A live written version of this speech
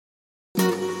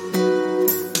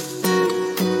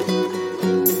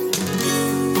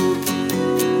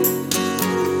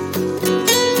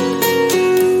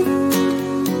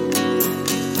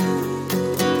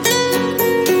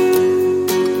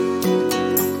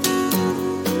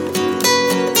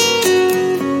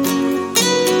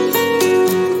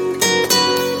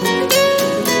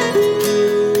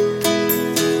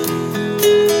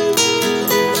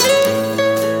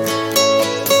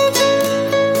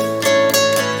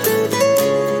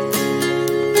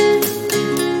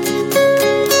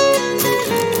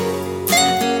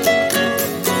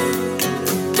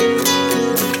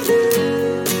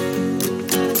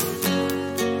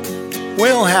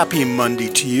Happy Monday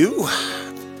to you.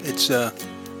 It's a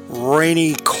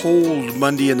rainy, cold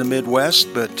Monday in the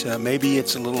Midwest, but maybe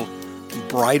it's a little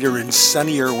brighter and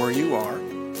sunnier where you are.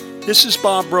 This is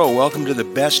Bob Rowe. Welcome to the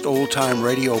Best Old Time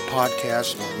Radio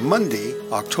Podcast on Monday,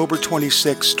 October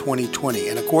 26, 2020.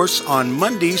 And of course, on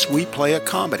Mondays, we play a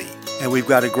comedy, and we've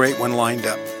got a great one lined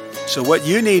up. So what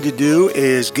you need to do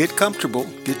is get comfortable,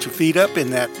 get your feet up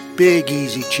in that big,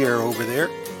 easy chair over there.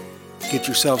 Get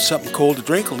yourself something cold to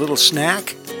drink, a little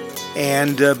snack,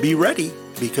 and be ready,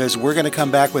 because we're going to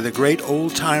come back with a great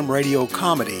old-time radio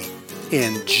comedy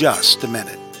in just a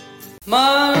minute.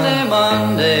 Monday,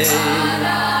 Monday,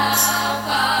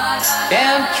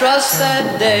 can't trust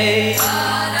that day.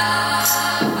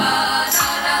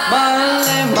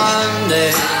 Monday,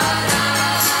 Monday,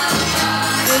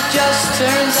 it just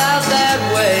turns out that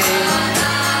way.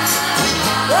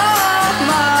 Oh,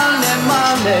 Monday,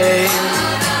 Monday,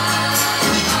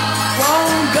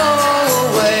 won't go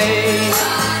away.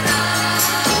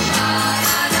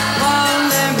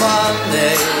 Monday,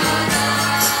 Monday,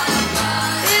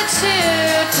 it's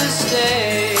here to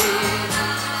stay.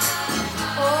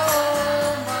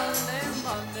 Oh, Monday,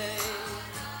 Monday.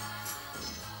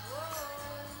 Oh,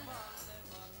 Monday,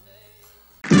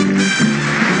 Monday.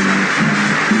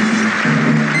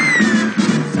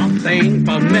 Something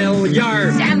familiar.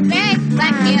 Something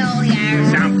peculiar.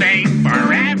 Something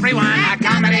for everyone. A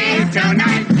comedy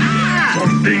tonight.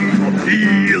 Something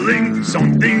appealing,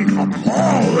 something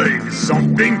appalling,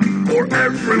 something for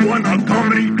everyone, a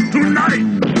comedy tonight.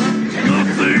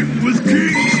 Nothing with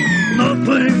kings,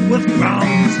 nothing with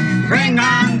crowns. Bring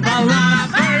on the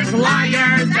lovers,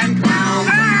 liars, and clowns.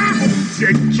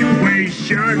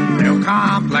 Situation, No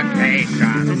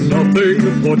complications.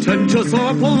 nothing portentous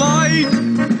or polite.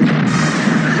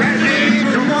 Ready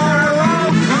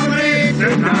tomorrow, comedy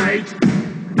tonight.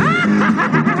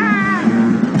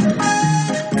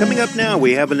 Coming up now,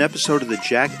 we have an episode of The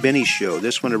Jack Benny Show.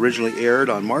 This one originally aired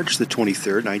on March the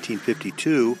 23rd,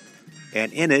 1952,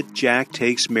 and in it, Jack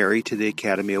takes Mary to the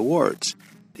Academy Awards.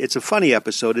 It's a funny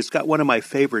episode. It's got one of my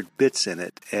favorite bits in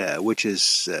it, which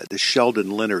is the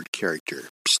Sheldon Leonard character.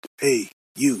 Psst, hey,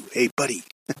 you, hey, buddy.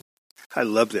 I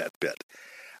love that bit.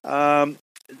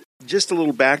 Just a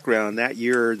little background. That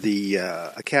year, the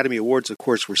Academy Awards, of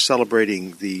course, were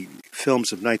celebrating the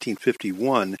films of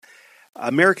 1951.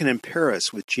 American in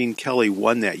Paris with Gene Kelly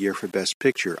won that year for Best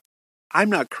Picture. I'm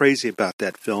not crazy about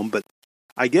that film, but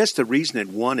I guess the reason it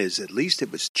won is at least it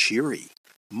was cheery.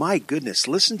 My goodness,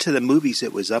 listen to the movies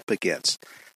it was up against.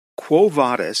 Quo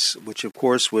Vadis, which of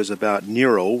course was about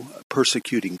Nero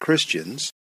persecuting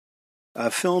Christians. A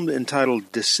film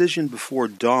entitled Decision Before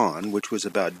Dawn, which was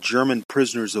about German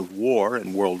prisoners of war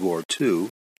in World War II.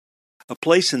 A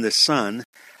Place in the Sun,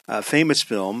 a famous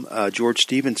film, George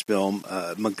Stevens' film.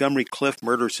 Montgomery Clift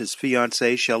murders his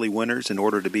fiancée, Shelley Winters, in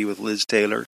order to be with Liz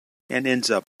Taylor, and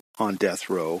ends up on death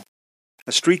row.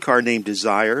 A Streetcar Named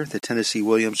Desire, the Tennessee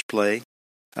Williams play.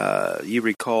 You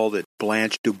recall that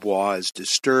Blanche Dubois is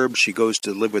disturbed. She goes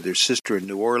to live with her sister in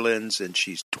New Orleans, and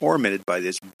she's tormented by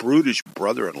this brutish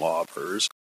brother-in-law of hers,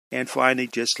 and finally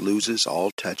just loses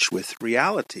all touch with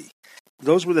reality.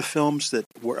 Those were the films that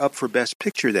were up for Best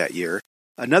Picture that year.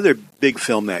 Another big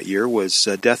film that year was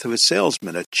Death of a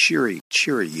Salesman, a cheery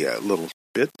little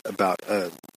bit about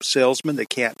a salesman that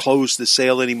can't close the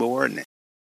sale anymore and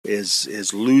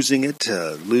is losing it,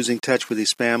 losing touch with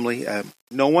his family.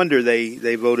 No wonder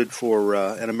they voted for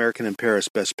An American in Paris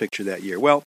Best Picture that year.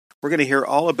 Well, we're going to hear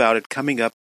all about it coming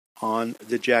up on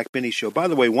the Jack Benny Show. By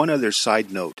the way, one other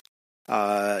side note.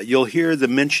 You'll hear the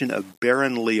mention of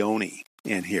Baron Leone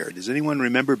in here. Does anyone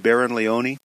remember Baron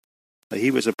Leone? He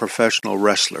was a professional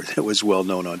wrestler that was well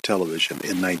known on television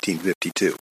in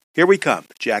 1952. Here we come,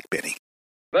 Jack Benny.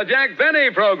 The Jack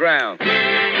Benny Program.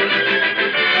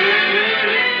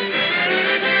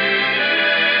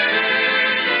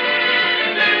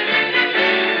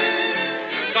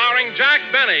 Starring Jack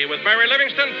Benny with Mary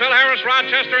Livingston, Phil Harris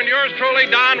Rochester, and yours truly,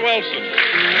 Don Wilson.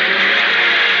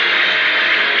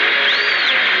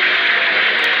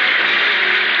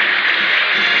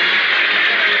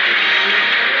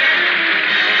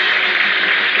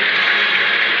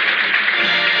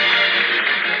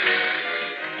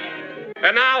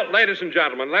 And now, ladies and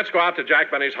gentlemen, let's go out to Jack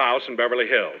Benny's house in Beverly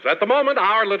Hills. At the moment,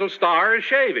 our little star is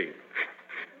shaving.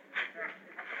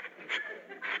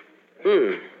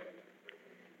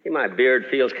 My beard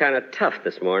feels kind of tough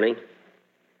this morning.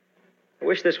 I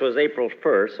wish this was April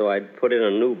 1st so I'd put in a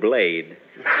new blade.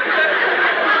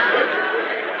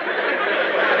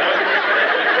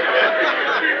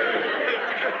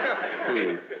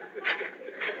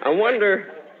 I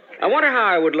wonder how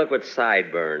I would look with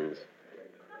sideburns.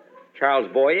 Charles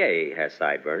Boyer has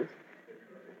sideburns.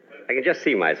 I can just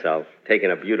see myself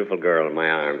taking a beautiful girl in my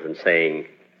arms and saying,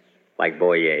 like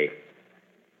Boyer,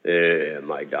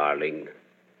 my darling,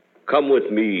 come with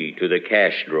me to the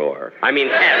cash drawer. I mean,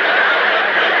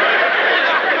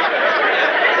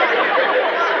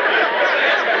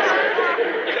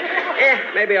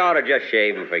 maybe I ought to just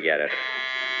shave and forget it.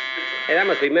 Hey, that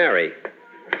must be Mary.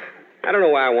 I don't know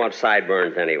why I want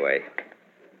sideburns anyway.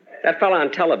 That fella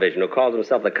on television who calls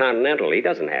himself the Continental, he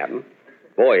doesn't have them.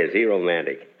 Boy, is he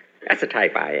romantic. That's the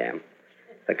type I am.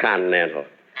 The Continental.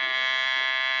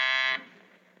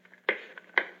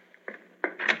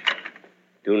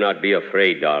 Do not be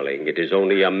afraid, darling. It is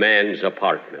only a man's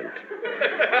apartment.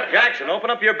 Jackson,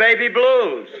 open up your baby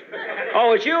blues.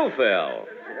 Oh, it's you, Phil.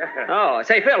 Oh,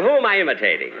 say, Phil, who am I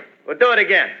imitating? Well, do it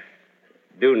again.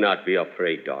 Do not be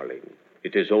afraid, darling.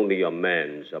 It is only a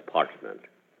man's apartment.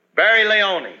 Barry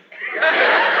Leone.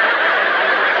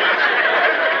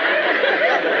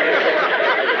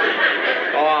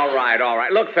 All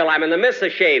right. Look, Phil, I'm in the midst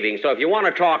of shaving, so if you want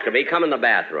to talk to me, come in the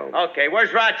bathroom. Okay,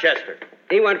 where's Rochester?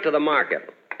 He went to the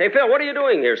market. Hey, Phil, what are you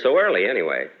doing here so early,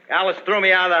 anyway? Alice threw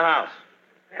me out of the house.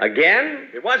 Again?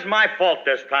 It wasn't my fault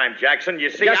this time, Jackson. You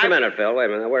see, Just a minute, Phil. Wait a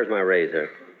minute. Where's my razor?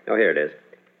 Oh, here it is.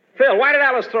 Phil, why did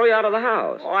Alice throw you out of the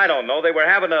house? Oh, I don't know. They were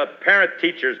having a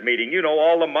parent-teachers meeting. You know,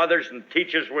 all the mothers and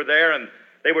teachers were there, and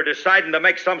they were deciding to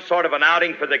make some sort of an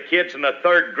outing for the kids in the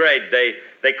 3rd grade.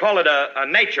 They call it a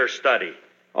nature study.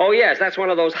 Oh, yes, that's one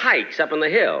of those hikes up in the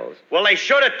hills. Well, they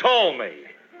should have told me.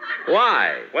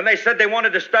 Why? When they said they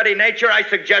wanted to study nature, I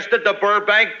suggested the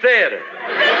Burbank Theater.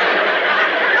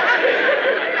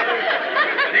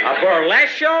 A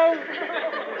burlesque show?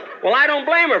 Well, I don't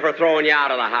blame her for throwing you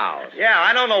out of the house. Yeah,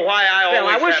 I don't know why I Phil,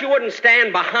 always I wish you wouldn't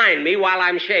stand behind me while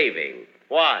I'm shaving.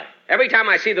 Why? Every time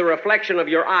I see the reflection of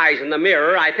your eyes in the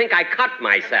mirror, I think I cut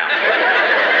myself.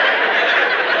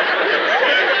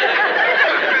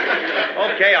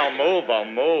 Okay, I'll move.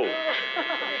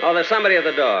 Oh, there's somebody at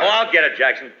the door. Oh, I'll get it,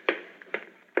 Jackson.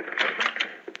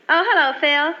 Oh, hello,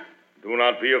 Phil. Do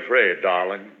not be afraid,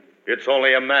 darling. It's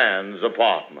only a man's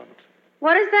apartment.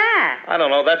 What is that? I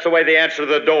don't know. That's the way they answer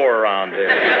the door around here.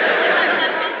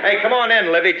 Hey, come on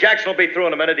in, Livy. Jackson will be through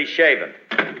in a minute. He's shaving.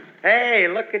 Hey,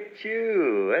 look at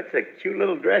you. That's a cute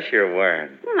little dress you're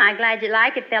wearing. I'm glad you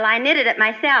like it, Phil. I knitted it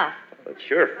myself. It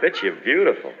sure fits you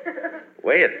beautiful. The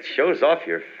way it shows off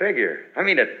your figure. I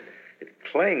mean, it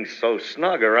clings so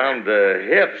snug around the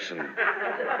hips.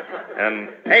 And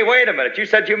hey, wait a minute. You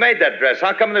said you made that dress.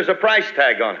 How come there's a price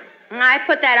tag on it? I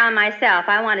put that on myself.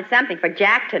 I wanted something for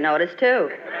Jack to notice, too.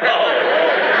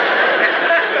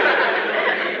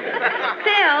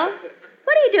 Phil,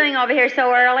 what are you doing over here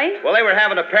so early? Well, they were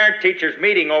having a parent-teachers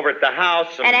meeting over at the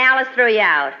house. And Alice threw you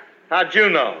out. How'd you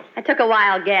know? I took a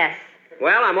wild guess.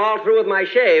 Well, I'm all through with my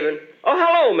shaving. Oh,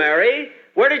 hello, Mary.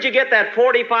 Where did you get that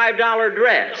 $45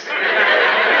 dress?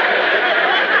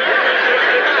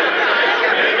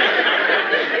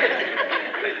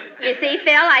 You see,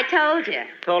 Phil, I told you.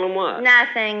 Told him what?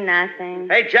 Nothing.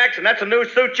 Hey, Jackson, that's a new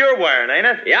suit you're wearing, ain't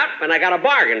it? Yep, and I got a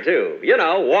bargain, too. You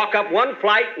know, walk up one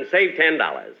flight and save $10.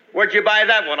 Where'd you buy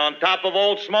that one? On top of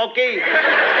Old Smoky? Well,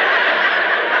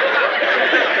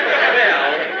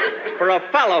 for a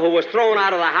fellow who was thrown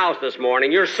out of the house this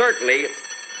morning, you're certainly...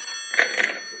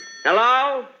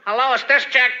 Hello? Hello, is this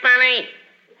Jack Benny?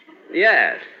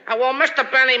 Yes. Well, Mr.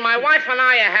 Benny, my wife and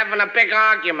I are having a big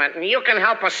argument, and you can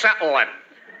help us settle it.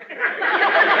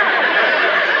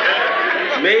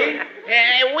 Me?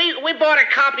 Yeah, we bought a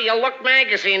copy of Look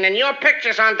magazine, and your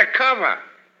picture's on the cover.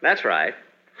 That's right.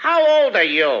 How old are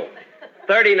you?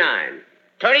 39.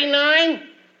 39?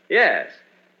 Yes.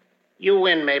 You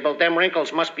win, Mabel. Them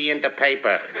wrinkles must be in the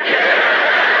paper.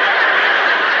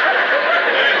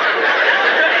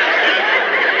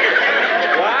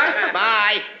 What?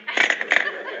 Bye.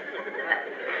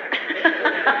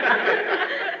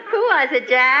 Who was it,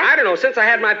 Jack? I don't know. Since I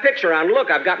had my picture on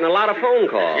Look, I've gotten a lot of phone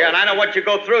calls. Yeah, and I know what you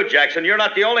go through, Jackson. You're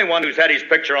not the only one who's had his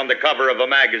picture on the cover of a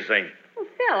magazine. Well,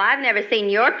 Phil, I've never seen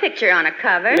your picture on a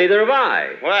cover. Neither have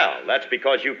I. Well, that's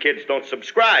because you kids don't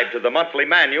subscribe to the monthly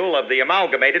manual of the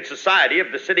Amalgamated Society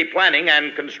of the City Planning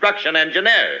and Construction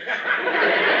Engineers.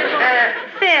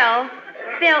 Phil,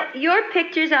 your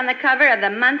picture's on the cover of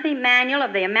the monthly manual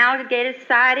of the Amalgamated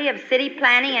Society of City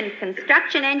Planning and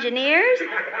Construction Engineers?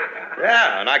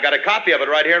 Yeah, and I got a copy of it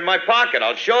right here in my pocket.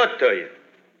 I'll show it to you.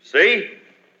 See?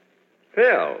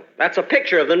 Phil, that's a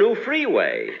picture of the new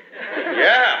freeway.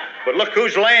 Yeah, but look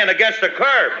who's laying against the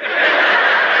curb.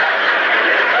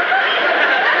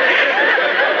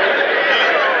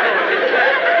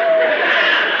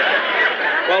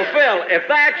 Well, Phil, if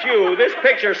that's you, this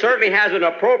picture certainly has an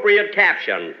appropriate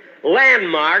caption.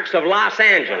 landmarks of Los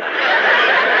Angeles.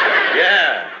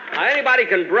 Yeah. Now, anybody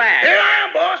can brag. Here I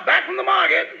am, boss, back from the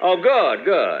market. Oh, good,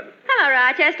 good. Hello,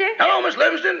 Rochester. Hello, Miss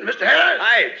Livingston, Mr. Harris.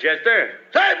 Hi, Chester.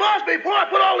 Say, boss, before I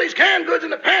put all these canned goods in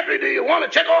the pantry, do you want to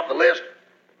check off the list?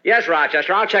 Yes,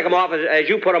 Rochester, I'll check them off as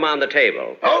you put them on the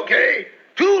table. Okay.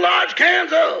 2 large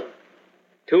cans of.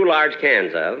 2 large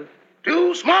cans of.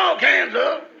 2 small cans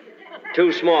of.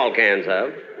 2 small cans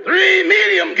of. 3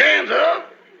 medium cans of.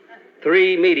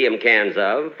 3 medium cans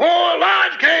of. 4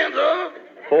 large cans of.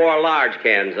 4 large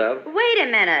cans of. Wait a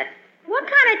minute. What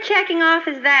kind of checking off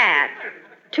is that?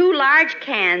 2 large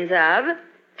cans of,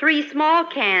 3 small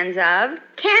cans of.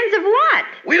 Cans of what?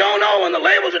 We don't know. When the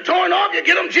labels are torn off, you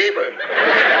get them cheaper.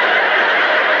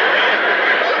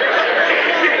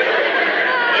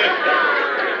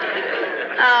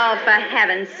 Oh, for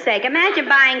heaven's sake. Imagine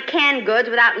buying canned goods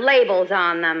without labels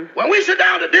on them. When we sit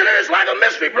down to dinner, it's like a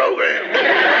mystery program.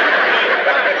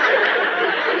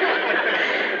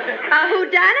 Who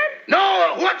done it?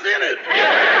 No, what's in it?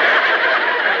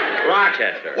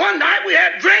 Rochester. One night we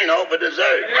had Drano for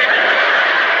dessert.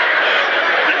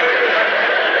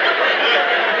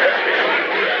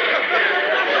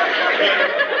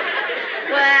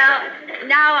 Well,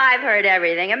 now I've heard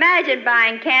everything. Imagine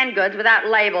buying canned goods without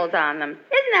labels on them.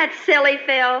 Isn't that silly,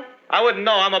 Phil? I wouldn't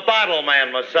know. I'm a bottle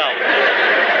man myself.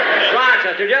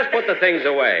 Rochester, just put the things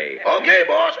away. Okay,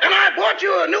 boss. And I bought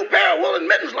you a new pair of woolen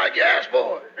mittens like you asked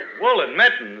for. Woolen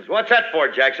mittens? What's that for,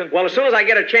 Jackson? Well, as soon as I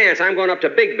get a chance, I'm going up to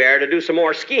Big Bear to do some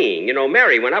more skiing. You know,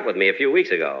 Mary went up with me a few weeks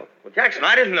ago. Well, Jackson,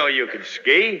 I didn't know you could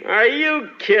ski. Are you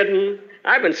kidding?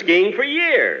 I've been skiing for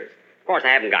years. Of course, I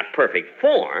haven't got perfect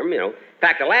form, you know. In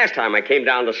fact, the last time I came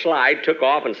down the slide, took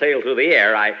off, and sailed through the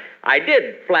air, I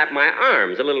did flap my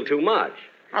arms a little too much.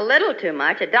 A little too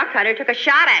much. A duck hunter took a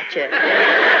shot at you.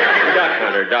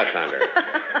 Duck hunter.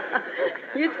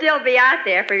 You'd still be out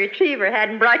there if a retriever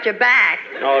hadn't brought you back.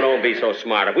 Oh, don't be so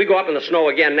smart. If we go up in the snow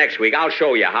again next week, I'll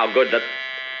show you how good the...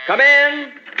 Come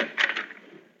in.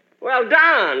 Well,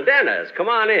 Don, Dennis, come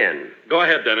on in. Go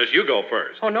ahead, Dennis. You go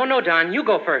first. Oh, no, Don. You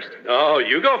go first. Oh,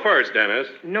 you go first, Dennis.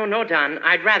 No, Don.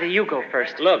 I'd rather you go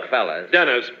first. Look, fellas.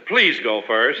 Dennis, please go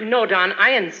first. No, Don.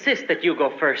 I insist that you go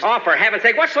first. Oh, for heaven's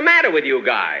sake, what's the matter with you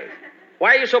guys?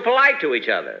 Why are you so polite to each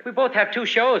other? We both have 2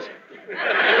 shows. That's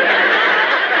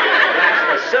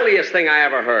the silliest thing I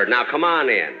ever heard. Now, come on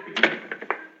in.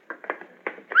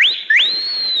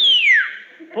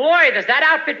 Boy, does that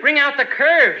outfit bring out the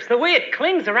curves, the way it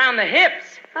clings around the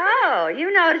hips. Oh,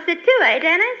 you noticed it too, eh,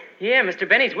 Dennis? Yeah, Mr.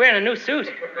 Benny's wearing a new suit.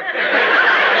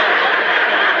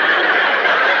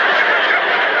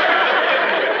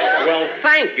 Well,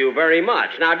 thank you very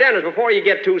much. Now, Dennis, before you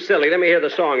get too silly, let me hear the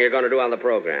song you're going to do on the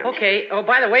program. Okay. Oh,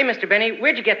 by the way, Mr. Benny,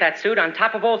 where'd you get that suit? On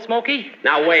top of Old Smoky?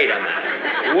 Now, wait a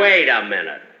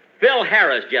minute. Phil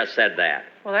Harris just said that.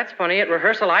 Well, that's funny. At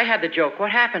rehearsal, I had the joke.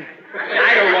 What happened?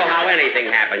 I don't know how anything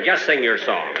happened. Just sing your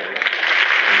song.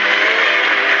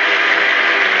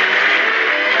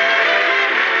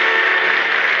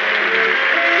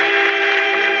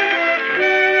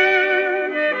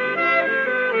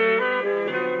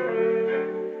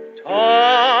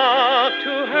 Talk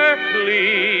to her,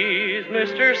 please,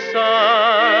 Mr.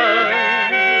 Sun.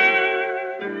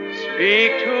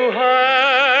 Speak to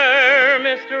her,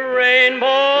 Mr. Rainbow.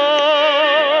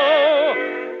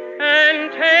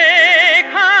 And take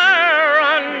her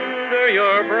under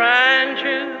your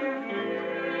branches,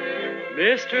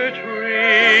 Mr. Tree.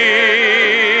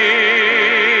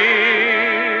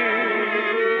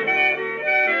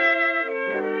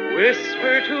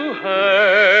 Whisper to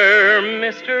her,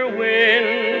 Mr.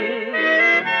 Wind.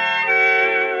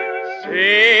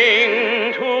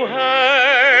 Sing to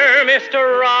her,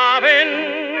 Mr. Robin.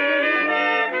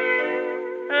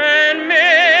 And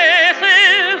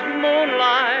Mrs.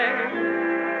 Moonlight,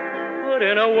 put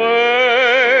in a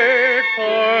word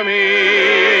for me.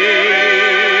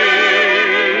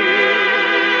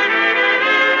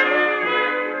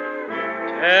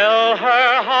 Tell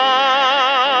her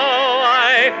how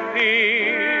I feel.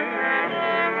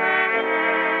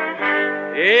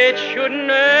 It shouldn't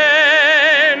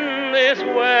end this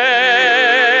way.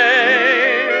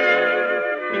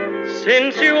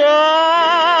 Since you are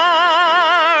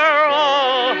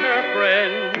all her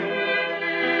friend,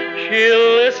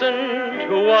 she'll listen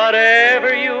to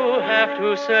whatever you have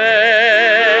to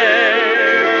say.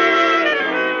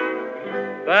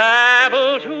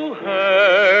 Babble to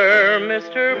her,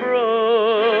 Mr.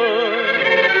 Brooks.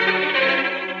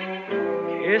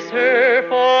 Kiss her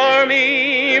for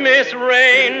me, Miss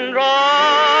Raindrop.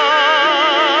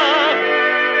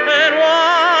 And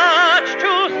watch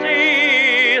to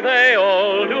see they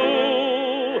all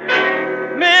do,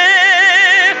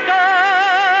 Mr.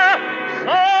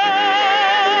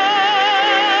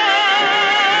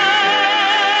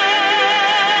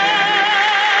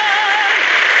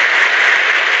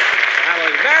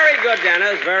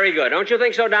 Dennis. Very good. Don't you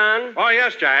think so, Don? Oh,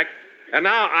 yes, Jack. And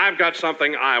now I've got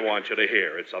something I want you to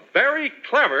hear. It's a very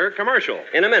clever commercial.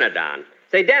 In a minute, Don.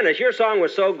 Say, Dennis, your song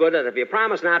was so good that if you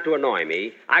promise not to annoy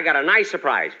me, I got a nice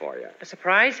surprise for you. A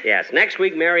surprise? Yes, next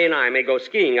week, Mary and I may go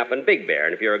skiing up in Big Bear,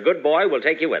 and if you're a good boy, we'll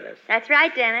take you with us. That's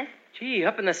right, Dennis. Gee,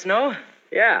 up in the snow?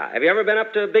 Yeah. Have you ever been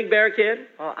up to Big Bear, kid?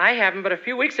 Well, I haven't, but a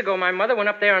few weeks ago, my mother went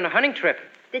up there on a hunting trip.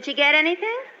 Did she get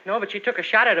anything? No, but she took a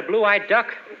shot at a blue-eyed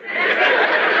duck.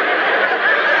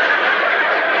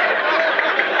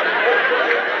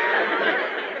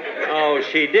 Oh,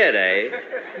 she did, eh?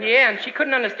 Yeah, and she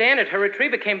couldn't understand it. Her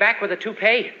retriever came back with a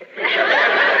toupee.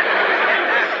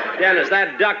 Dennis,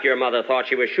 that duck your mother thought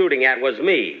she was shooting at was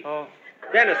me. Oh.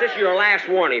 Dennis, this is your last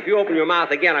warning. If you open your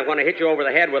mouth again, I'm going to hit you over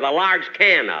the head with a large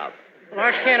can of. A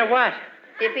large can of what?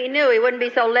 If he knew, he wouldn't be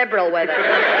so liberal with it.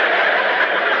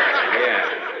 Yeah.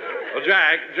 Well,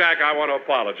 Jack, I want to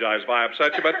apologize if I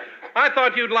upset you, but I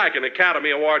thought you'd like an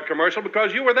Academy Award commercial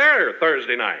because you were there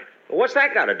Thursday night. Well, what's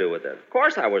that got to do with it? Of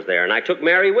course I was there, and I took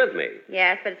Mary with me.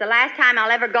 Yes, but it's the last time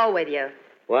I'll ever go with you.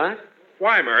 What?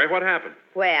 Why, Mary? What happened?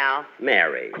 Well,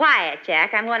 Mary. quiet,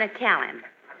 Jack. I'm going to tell him.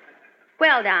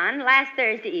 Well, Don, last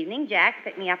Thursday evening, Jack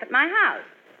picked me up at my house.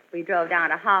 We drove down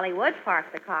to Hollywood,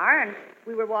 parked the car, and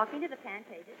we were walking to the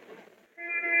Pantages.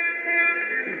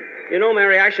 You know,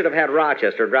 Mary, I should have had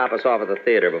Rochester drop us off at the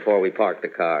theater before we parked the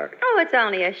car. Oh, it's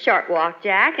only a short walk,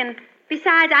 Jack, and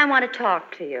besides, I want to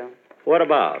talk to you. What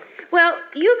about? Well,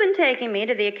 you've been taking me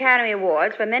to the Academy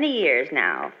Awards for many years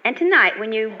now. And tonight,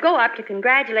 when you go up to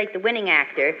congratulate the winning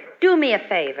actor, do me a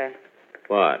favor.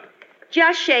 What?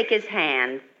 Just shake his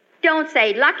hand. Don't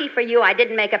say, lucky for you, I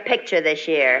didn't make a picture this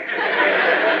year.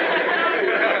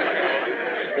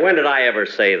 When did I ever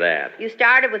say that? You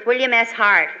started with William S.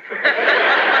 Hart.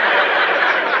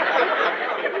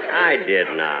 I did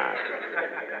not.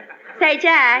 Say,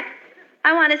 Jack,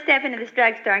 I want to step into this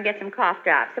drugstore and get some cough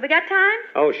drops. Have we got time?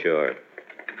 Oh, sure.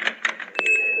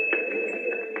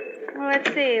 Well,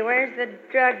 let's see. Where's the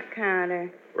drug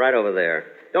counter? Right over there.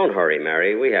 Don't hurry,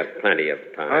 Mary. We have plenty of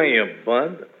time. Hiya,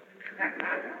 Bud.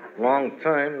 Long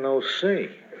time no see.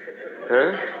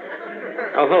 Huh?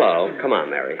 Oh, hello. Come on,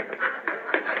 Mary.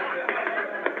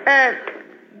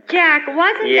 Jack,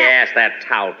 wasn't Yes, that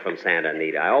tout from Santa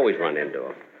Anita. I always run into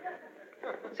him.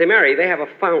 Say, Mary, they have a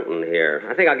fountain here.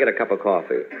 I think I'll get a cup of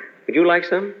coffee. Would you like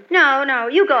some? No,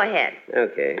 you go ahead.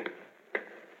 Okay.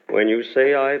 When you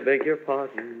say I beg your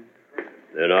pardon,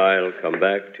 then I'll come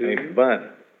back to Hey, you. Bud.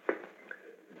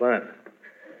 Bud,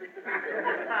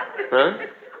 Huh?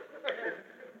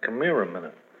 come here a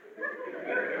minute.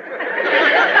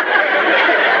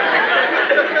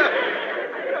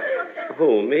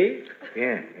 Who, me?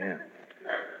 Yeah.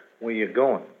 Where you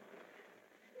going?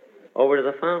 Over to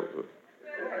the fountain.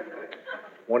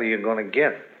 What are you going to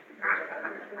get?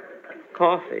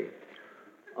 Coffee.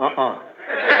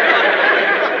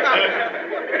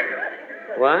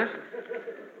 What?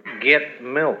 Get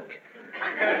milk.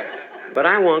 But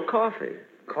I want coffee.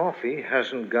 Coffee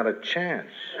hasn't got a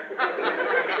chance.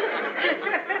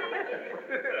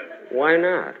 Why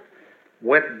not?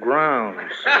 Wet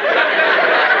grounds.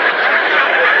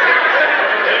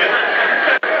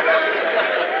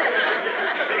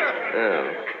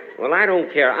 Oh. Well, I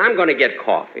don't care. I'm going to get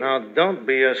coffee. Now, don't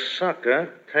be a sucker.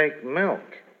 Take milk.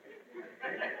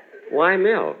 Why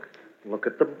milk? Look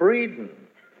at the breeding.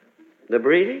 The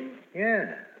breeding?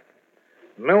 Yeah.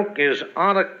 Milk is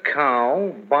on a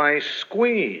cow by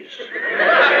squeeze.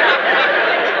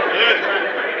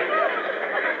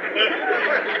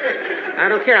 I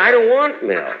don't care. I don't want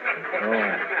milk.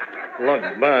 Oh.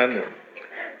 Look, Bud,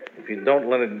 if you don't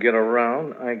let it get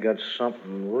around, I got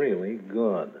something really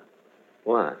good.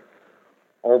 What?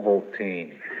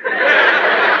 Ovaltine.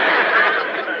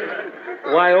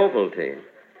 Why Ovaltine?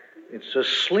 It's a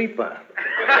sleeper.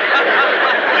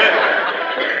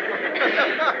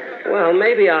 Well,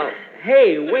 maybe I'll...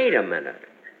 Hey, wait a minute.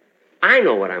 I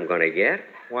know what I'm going to get.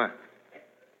 What?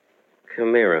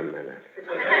 Come here a minute.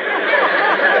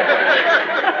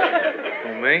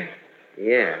 For me?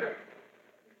 Yeah.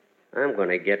 I'm going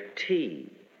to get tea.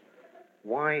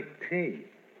 Why tea?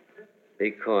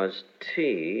 Because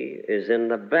tea is in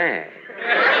the bag.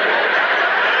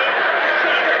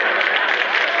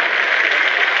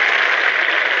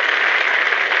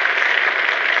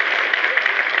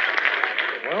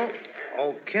 Well,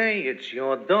 okay, it's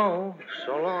your dough.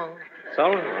 So long. So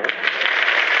long.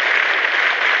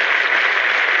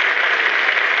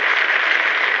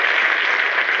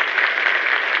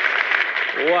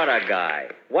 What a guy.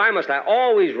 Why must I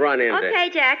always run into... Okay,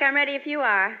 Jack, I'm ready if you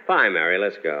are. Fine, Mary,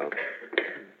 let's go.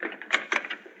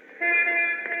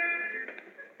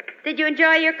 Did you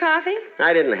enjoy your coffee?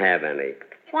 I didn't have any.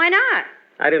 Why not?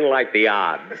 I didn't like the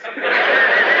odds.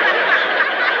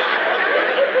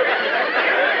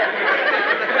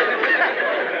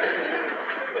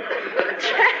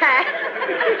 Jack!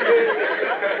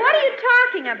 What are you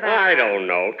talking about? I don't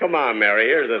know. Come on, Mary.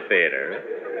 Here's the theater.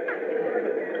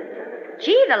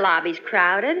 Gee, the lobby's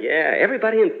crowded. Yeah,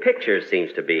 everybody in pictures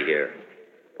seems to be here.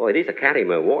 Boy, these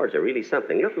Academy Awards are really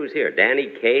something. Look who's here.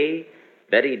 Danny Kaye,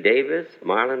 Betty Davis,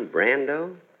 Marlon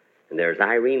Brando. And there's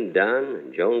Irene Dunn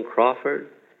and Joan Crawford,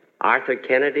 Arthur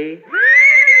Kennedy,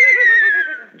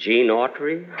 Gene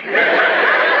Autry.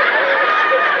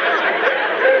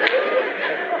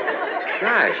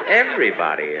 Gosh,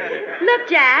 everybody is here. Look,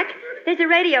 Jack, there's a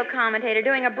radio commentator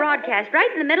doing a broadcast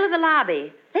right in the middle of the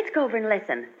lobby. Let's go over and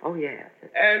listen. Oh, yeah.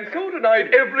 And so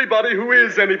tonight, everybody who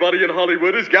is anybody in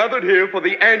Hollywood is gathered here for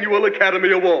the annual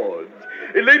Academy Awards.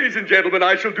 Ladies and gentlemen,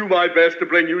 I shall do my best to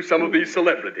bring you some of these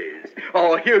celebrities.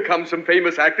 Oh, here come some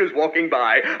famous actors walking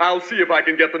by. I'll see if I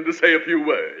can get them to say a few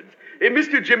words.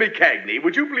 Mr. Jimmy Cagney,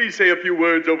 would you please say a few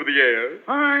words over the air?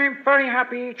 I'm very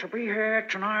happy to be here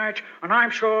tonight, and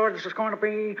I'm sure this is going to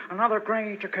be another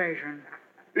great occasion.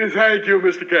 Thank you,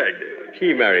 Mr. Cagney.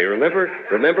 Gee, Mary, remember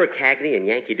Cagney and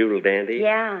Yankee Doodle Dandy?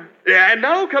 Yeah. And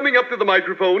now coming up to the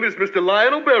microphone is Mr.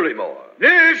 Lionel Barrymore.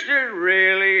 This is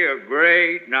really a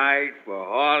great night for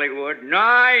Hollywood, and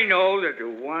I know that the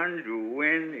ones who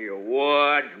win the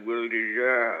awards will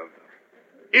deserve.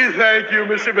 Thank you,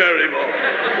 Mr. Barrymore.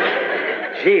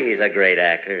 Gee, he's a great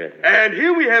actor. And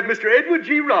here we have Mr. Edward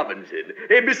G. Robinson.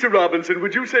 Mr. Robinson,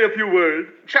 would you say a few words?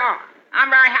 Sure. I'm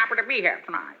very happy to be here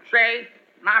tonight. See?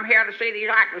 And I'm here to see these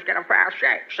actors get a fair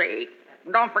shake. See?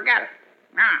 And don't forget it.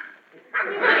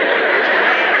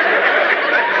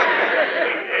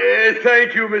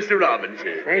 Thank you, Mr.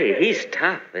 Robinson. Hey, he's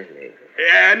tough, isn't he?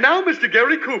 And now Mr.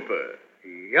 Gary Cooper.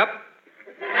 Yep.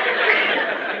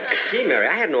 Gee, Mary,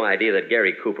 I had no idea that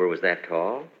Gary Cooper was that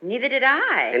tall. Neither did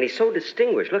I. And he's so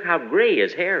distinguished. Look how gray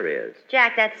his hair is.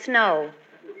 Jack, that's snow.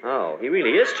 Oh, he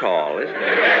really is tall, isn't he?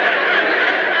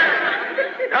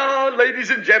 Ah, ladies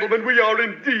and gentlemen, we are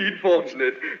indeed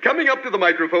fortunate. Coming up to the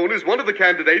microphone is one of the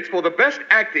candidates for the Best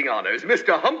Acting honors,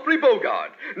 Mr. Humphrey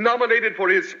Bogart, nominated for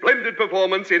his splendid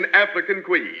performance in African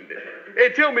Queen.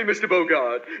 Tell me, Mr.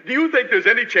 Bogart, do you think there's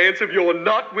any chance of your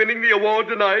not winning the award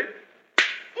tonight?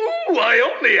 Ooh, I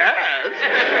only asked.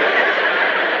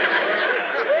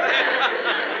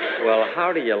 Well,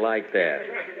 how do you like that?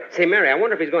 Say, Mary, I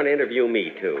wonder if he's going to interview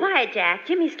me, too. Quiet, Jack.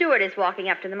 Jimmy Stewart is walking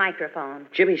up to the microphone.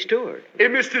 Jimmy Stewart?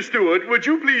 Mr. Stewart, would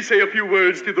you please say a few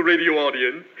words to the radio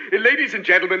audience? Ladies and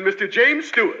gentlemen, Mr. James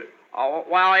Stewart. Oh,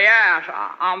 well, yes,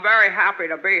 I'm very happy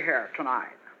to be here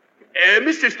tonight.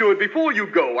 Mr. Stewart, before you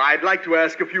go, I'd like to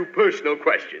ask a few personal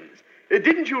questions.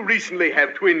 Didn't you recently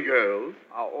have twin girls?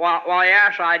 Well,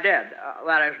 yes, I did.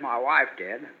 That is, my wife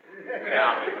did.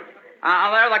 Yeah.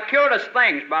 They're the cutest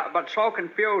things, but so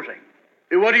confusing.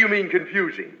 What do you mean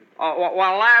confusing?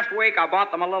 Well, last week I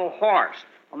bought them a little horse,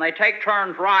 and they take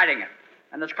turns riding it.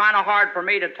 And it's kind of hard for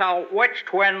me to tell which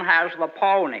twin has the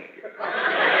pony.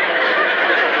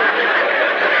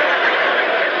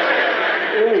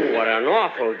 Ooh, what an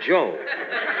awful joke.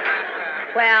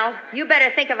 Well, you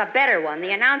better think of a better one.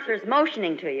 The announcer's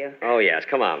motioning to you. Oh, yes.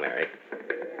 Come on, Mary.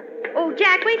 Oh,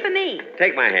 Jack, wait for me.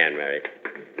 Take my hand, Mary.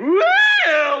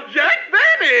 Well, Jack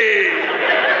Benny!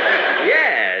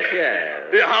 Yes,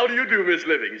 yes. How do you do, Miss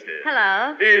Livingston?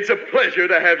 Hello. It's a pleasure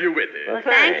to have you with us. Well,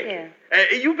 thank you.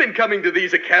 You've been coming to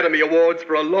these Academy Awards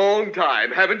for a long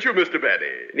time, haven't you, Mr.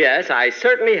 Benny? Yes, I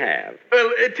certainly have.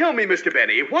 Well, tell me, Mr.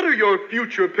 Benny, what are your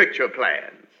future picture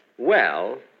plans?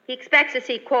 Well... He expects to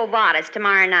see Quo Vadis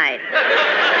tomorrow night.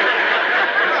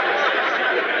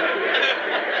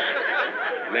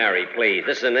 Mary, please,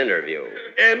 this is an interview.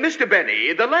 Mr.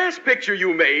 Benny, the last picture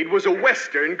you made was a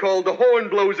Western called The Horn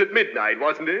Blows at Midnight,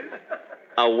 wasn't it?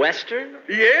 A Western?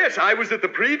 Yes, I was at the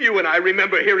preview and I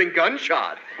remember hearing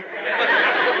gunshots.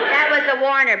 That was the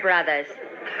Warner Brothers.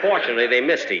 Fortunately, they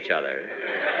missed each other.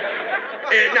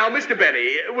 Now, Mr.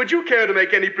 Benny, would you care to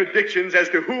make any predictions as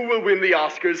to who will win the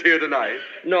Oscars here tonight?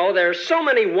 No, there's so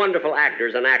many wonderful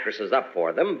actors and actresses up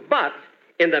for them, but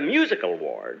in the musical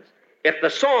awards, if the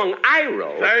song I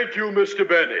wrote... Thank you, Mr.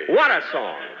 Benny. What a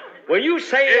song. When you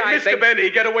say Mr. Benny,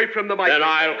 get away from the microphone. Then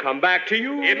I'll come back to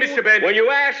you. Mr. Benny. When you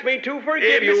ask me to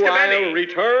forgive you, I'll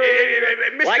return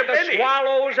Mr. like Benny. the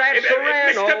swallows at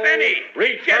Sereno. Mr. Benny,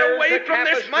 get away from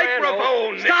this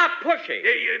microphone. Stop pushing.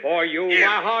 For you,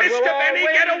 my heart will Mr. Benny,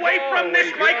 always, get away from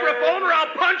this microphone or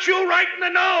I'll punch you right in the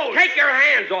nose. Take your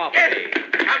hands off me.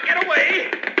 Now, get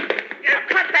away. Now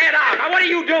cut that out. Now, what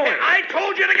are you doing? I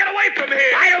told you to get away from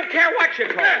here. I don't care what you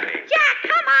told me. Jack,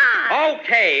 come on.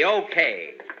 Okay.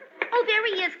 Oh, there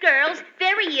he is, girls.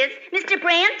 There he is. Mr.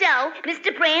 Brando.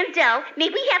 Mr. Brando. May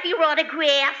we have your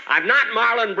autograph? I'm not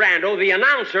Marlon Brando. The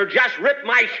announcer just ripped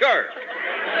my shirt.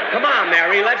 Come on,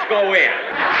 Mary, let's go in.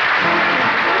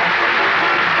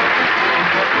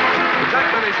 The Jack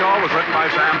Benny Show was written by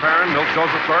Sam Perrin, Milt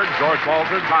Joseph Berg, George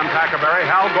Walter, John Tackerberry,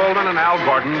 Hal Golden, and Al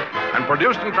Gordon, and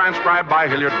produced and transcribed by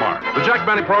Hilliard Mark. The Jack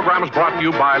Benny program is brought to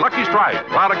you by Lucky Strike,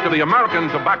 product of the American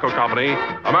Tobacco Company,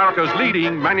 America's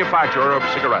leading manufacturer of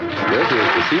cigarettes. This is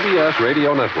the CBS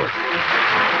Radio Network.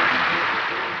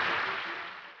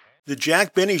 The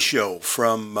Jack Benny Show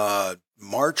from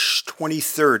March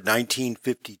 23rd,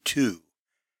 1952,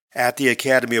 at the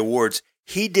Academy Awards.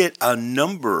 He did a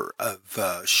number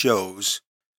of shows,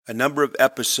 a number of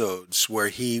episodes where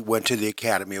he went to the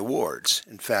Academy Awards.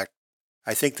 In fact,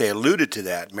 I think they alluded to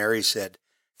that. Mary said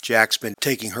Jack's been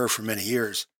taking her for many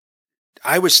years.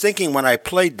 I was thinking when I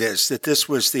played this that this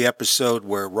was the episode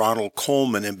where Ronald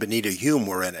Colman and Benita Hume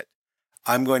were in it.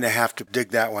 I'm going to have to dig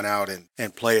that one out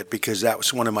and play it because that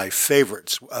was one of my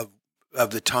favorites of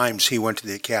the times he went to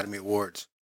the Academy Awards.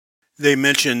 They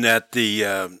mentioned that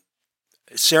the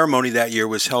ceremony that year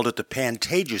was held at the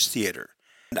Pantages Theater.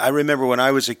 And I remember when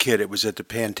I was a kid, it was at the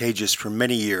Pantages for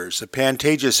many years. The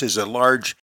Pantages is a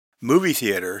large movie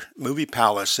theater, movie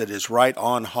palace that is right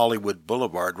on Hollywood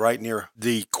Boulevard, right near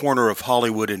the corner of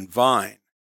Hollywood and Vine.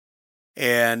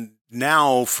 And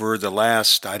now for the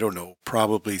last, I don't know,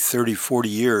 probably 30, 40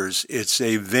 years, it's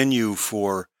a venue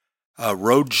for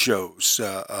road shows,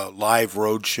 live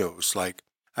road shows. Like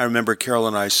I remember Carol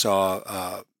and I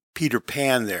saw Peter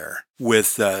Pan there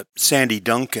with Sandy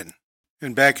Duncan.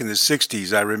 And back in the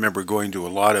 60s, I remember going to a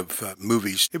lot of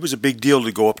movies. It was a big deal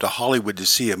to go up to Hollywood to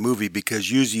see a movie because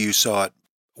usually you saw it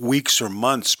weeks or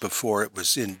months before it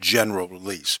was in general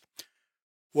release.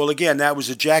 Well, again, that was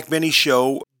a Jack Benny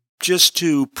Show. Just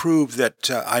to prove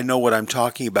that I know what I'm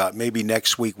talking about, maybe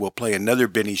next week we'll play another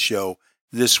Benny Show,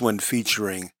 this one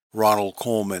featuring Ronald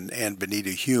Colman and Benita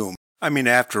Hume. I mean,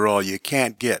 after all, you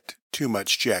can't get too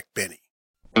much Jack Benny.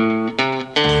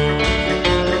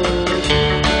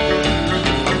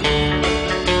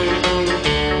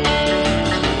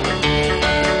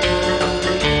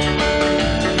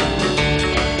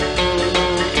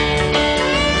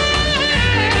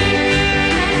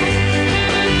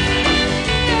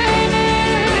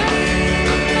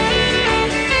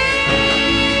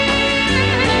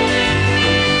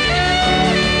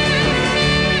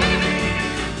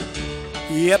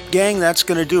 Yep, gang, that's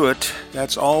going to do it.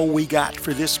 That's all we got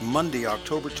for this Monday,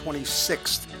 October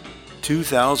 26th,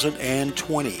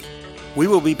 2020. We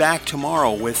will be back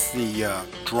tomorrow with the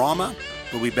drama.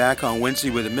 We'll be back on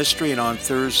Wednesday with a mystery and on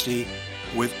Thursday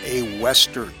with a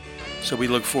Western. So we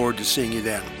look forward to seeing you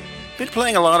then. Been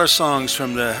playing a lot of songs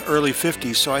from the early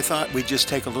 50s, so I thought we'd just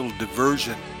take a little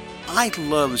diversion. I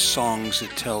love songs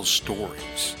that tell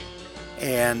stories.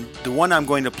 And the one I'm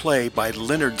going to play by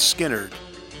Lynyrd Skynyrd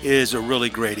is a really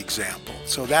great example.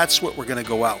 So that's what we're going to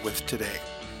go out with today.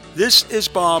 This is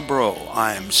Bob Bro.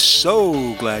 I'm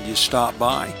so glad you stopped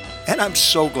by, and I'm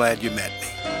so glad you met me.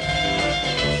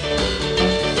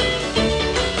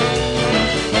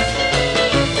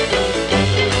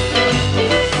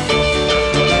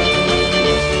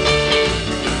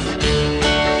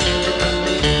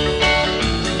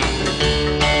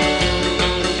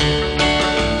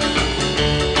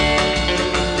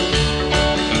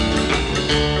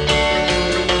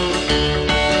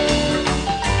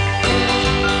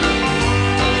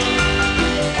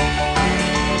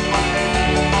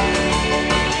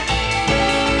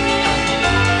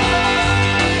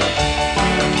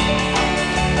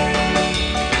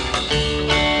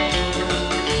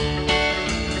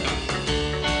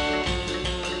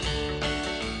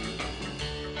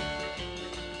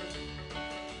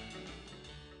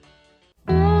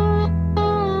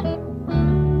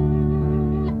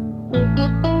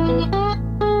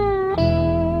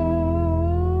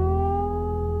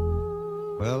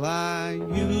 Well, I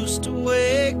used to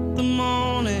wake the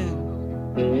morning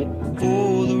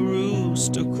before the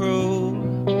rooster crowed,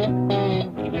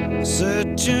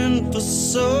 searching for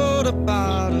soda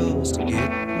bottles to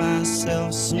get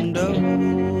myself some dough.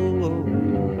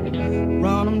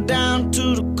 Run 'em down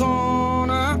to the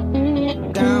corner,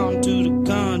 down to the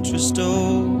country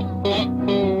store,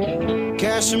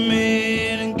 cash 'em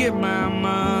in and give my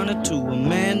money to a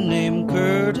man named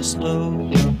Curtis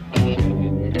Lowe.